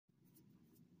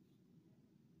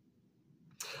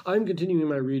I'm continuing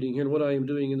my reading here, and what I am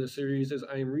doing in this series is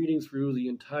I am reading through the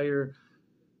entire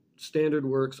standard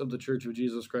works of the Church of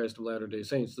Jesus Christ of Latter-day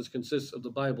Saints. This consists of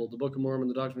the Bible, the Book of Mormon,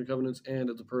 the Doctrine and Covenants,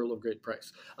 and of the Pearl of Great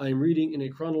Price. I am reading in a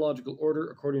chronological order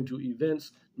according to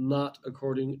events, not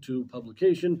according to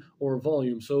publication or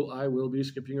volume, so I will be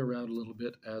skipping around a little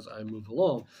bit as I move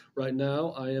along. Right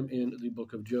now, I am in the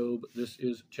Book of Job. This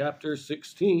is chapter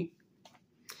 16.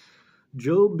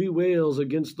 Job bewails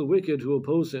against the wicked who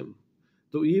oppose him.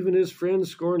 Though even his friends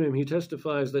scorn him, he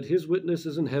testifies that his witness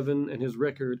is in heaven and his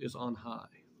record is on high.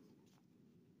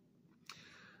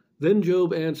 Then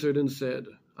Job answered and said,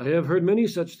 I have heard many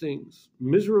such things.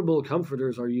 Miserable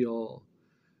comforters are ye all.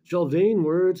 Shall vain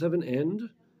words have an end?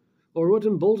 Or what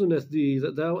emboldeneth thee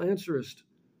that thou answerest?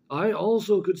 I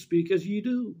also could speak as ye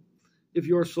do. If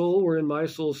your soul were in my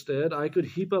soul's stead, I could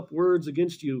heap up words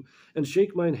against you, and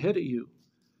shake mine head at you.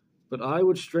 But I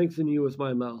would strengthen you with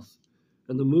my mouth,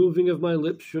 and the moving of my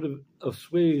lips should have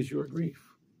assuaged your grief.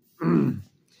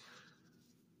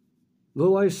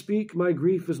 Though I speak, my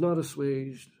grief is not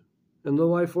assuaged. And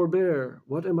though I forbear,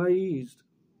 what am I eased?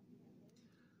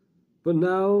 But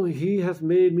now he hath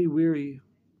made me weary.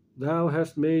 Thou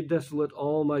hast made desolate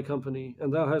all my company,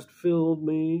 and thou hast filled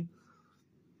me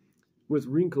with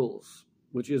wrinkles,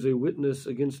 which is a witness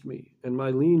against me, and my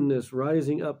leanness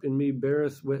rising up in me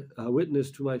beareth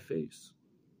witness to my face.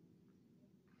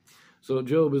 So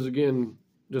Job is again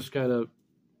just kind of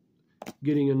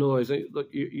getting annoyed. Saying, look,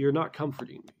 you're not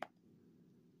comforting me.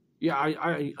 Yeah,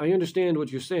 I understand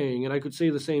what you're saying, and I could say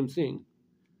the same thing,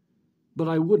 but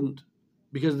I wouldn't,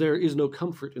 because there is no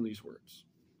comfort in these words.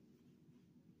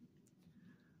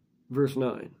 Verse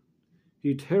 9,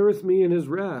 He teareth me in his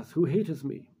wrath, who hateth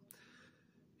me.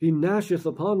 He gnasheth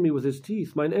upon me with his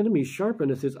teeth, mine enemy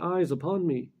sharpeneth his eyes upon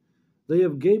me. They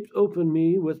have gaped open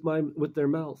me with their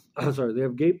mouth. They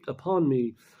have gaped upon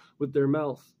me with their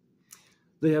mouth.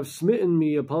 They have smitten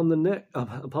me upon the neck,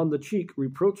 upon the cheek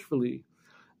reproachfully.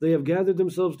 They have gathered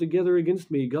themselves together against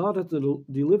me. God hath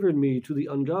delivered me to the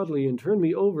ungodly, and turned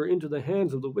me over into the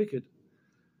hands of the wicked.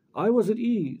 I was at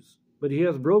ease, but he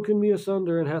hath broken me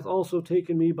asunder, and hath also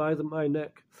taken me by my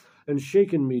neck, and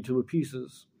shaken me to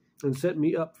pieces, and set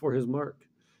me up for his mark.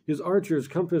 His archers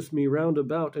compass me round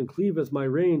about, and cleaveth my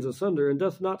reins asunder, and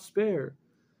doth not spare.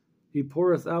 He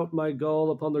poureth out my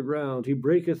gall upon the ground. He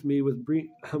breaketh me with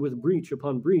breach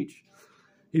upon breach.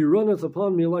 He runneth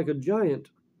upon me like a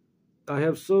giant. I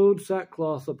have sewed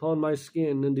sackcloth upon my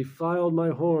skin, and defiled my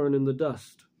horn in the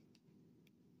dust.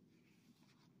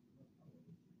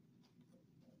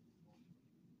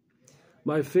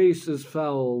 My face is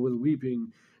foul with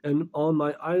weeping, and on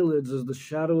my eyelids is the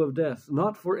shadow of death,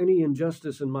 not for any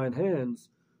injustice in mine hands.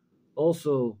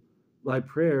 Also my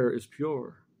prayer is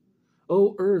pure.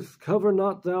 O earth, cover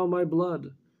not thou my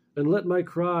blood, and let my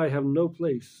cry have no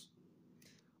place.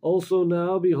 Also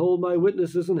now, behold, my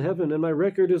witness is in heaven, and my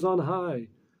record is on high.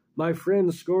 My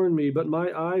friends scorn me, but my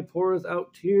eye poureth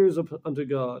out tears unto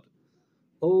God.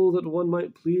 Oh, that one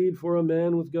might plead for a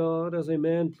man with God, as a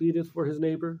man pleadeth for his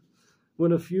neighbor.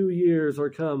 When a few years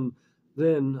are come,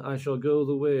 then I shall go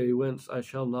the way whence I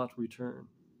shall not return.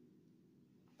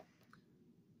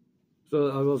 So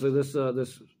I will say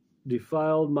this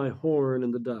defiled my horn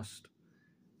in the dust.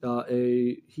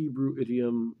 A Hebrew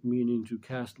idiom meaning to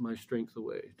cast my strength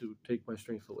away, to take my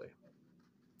strength away.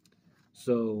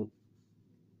 So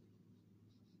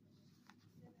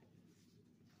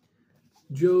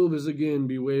Job is again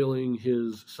bewailing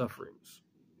his sufferings.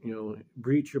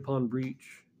 Breach upon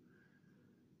breach,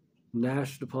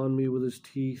 gnashed upon me with his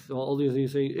teeth, all these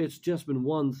things. It's just been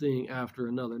one thing after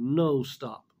another, no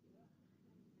stop.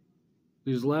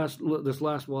 This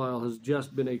last while has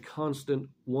just been a constant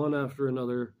one after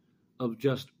another of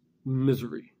just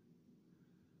misery.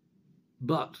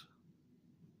 But,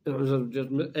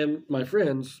 and my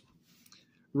friends,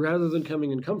 rather than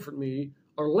coming and comfort me,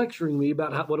 are lecturing me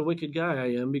about what a wicked guy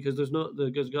I am, because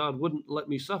God wouldn't let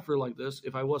me suffer like this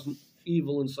if I wasn't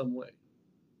evil in some way.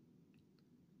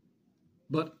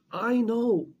 But I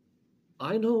know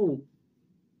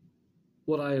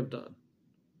what I have done.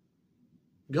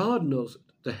 God knows it.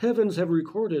 The heavens have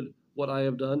recorded what I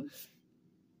have done,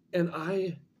 and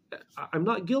I'm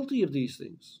not guilty of these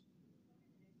things.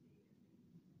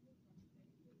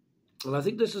 And I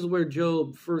think this is where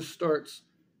Job first starts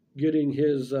getting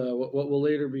his, what will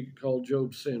later be called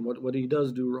Job's sin, what he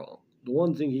does do wrong. The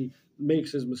one thing he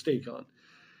makes his mistake on.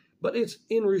 But it's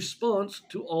in response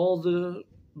to all the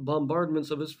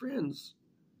bombardments of his friends.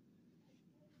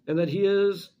 And that he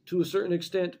is, to a certain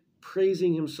extent,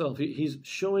 praising himself. He's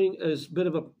showing a bit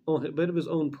of his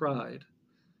own pride.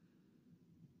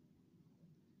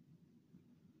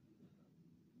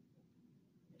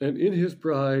 And in his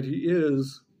pride, he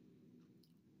is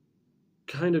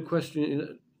kind of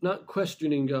not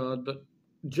questioning God, but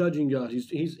judging God.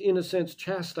 He's in a sense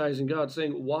chastising God,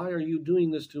 saying, why are you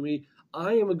doing this to me?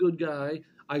 I am a good guy.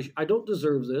 I don't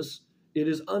deserve this. It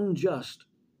is unjust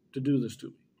to do this to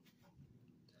me.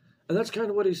 And that's kind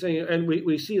of what he's saying. And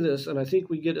we see this, and I think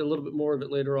we get a little bit more of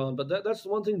it later on, but that's the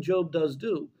one thing Job does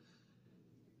do.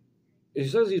 He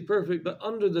says he's perfect, but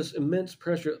under this immense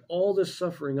pressure, all this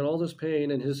suffering and all this pain,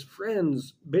 and his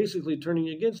friends basically turning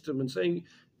against him and saying,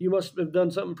 you must have done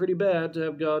something pretty bad to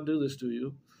have God do this to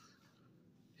you.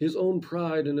 His own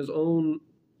pride and his own,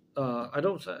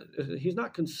 he's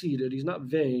not conceited, he's not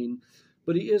vain,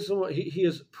 but he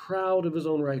is proud of his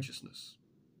own righteousness.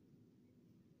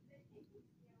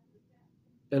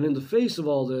 And in the face of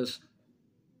all this,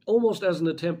 almost as an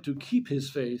attempt to keep his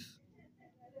faith,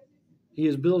 he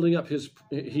builds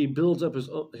up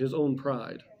his own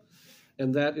pride.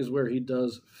 And that is where he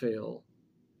does fail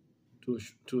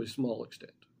to a small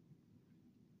extent.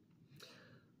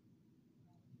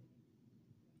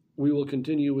 We will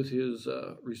continue with his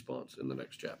response in the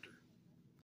next chapter.